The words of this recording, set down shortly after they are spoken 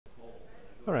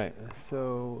Alright,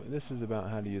 so this is about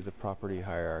how to use the property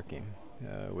hierarchy,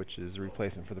 which is a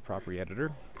replacement for the property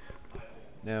editor.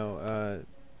 Now,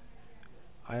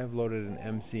 I have loaded an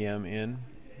MCM in,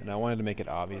 and I wanted to make it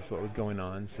obvious what was going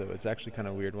on, so it's actually kind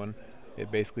of a weird one. It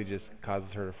basically just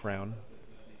causes her to frown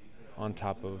on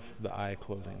top of the eye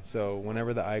closing. So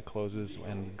whenever the eye closes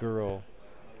and girl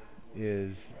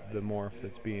is the morph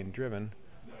that's being driven,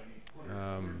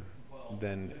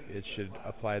 then it should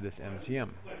apply this MCM.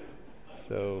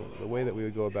 So the way that we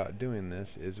would go about doing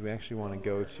this is we actually want to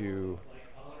go to,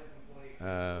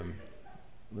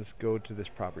 let's go to this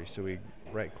property. So we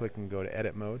right click and go to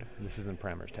edit mode. This is in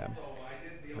parameters tab.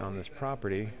 And on this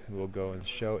property, we'll go and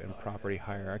show in property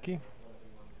hierarchy.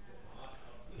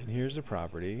 And here's the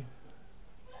property.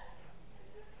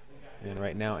 And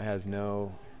right now it has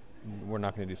no, we're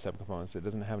not going to do subcomponents, so it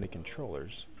doesn't have any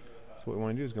controllers. So what we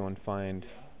want to do is go and find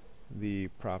the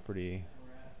property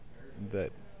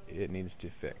that it needs to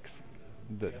fix,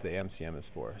 that the MCM is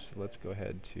for. So let's go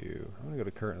ahead to, I'm going to go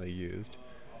to currently used,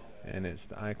 and it's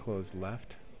the eye closed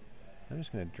left. I'm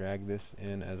just going to drag this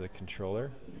in as a controller.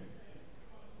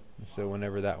 And so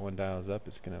whenever that one dials up,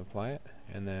 it's going to apply it.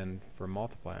 And then for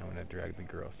multiply, I'm going to drag the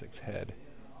girl 6 head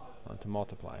onto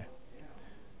multiply.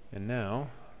 And now,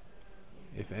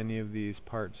 if any of these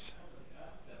parts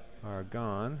are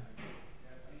gone,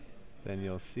 then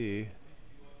you'll see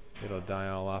it'll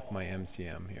dial off my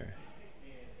MCM here.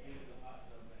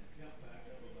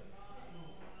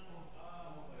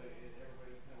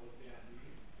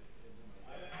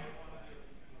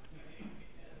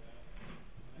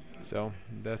 So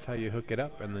that's how you hook it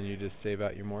up, and then you just save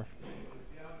out your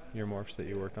morphs that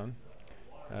you work on.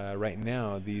 Right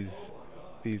now, these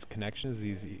connections,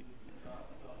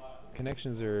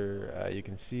 connections are, you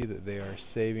can see that they are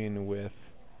saving with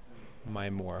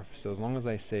my morph. So as long as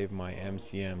I save my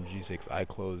MCM G6 eye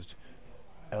closed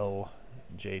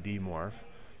LJD morph,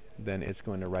 then it's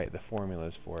going to write the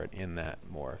formulas for it in that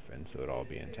morph, and so it'll all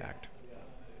be intact.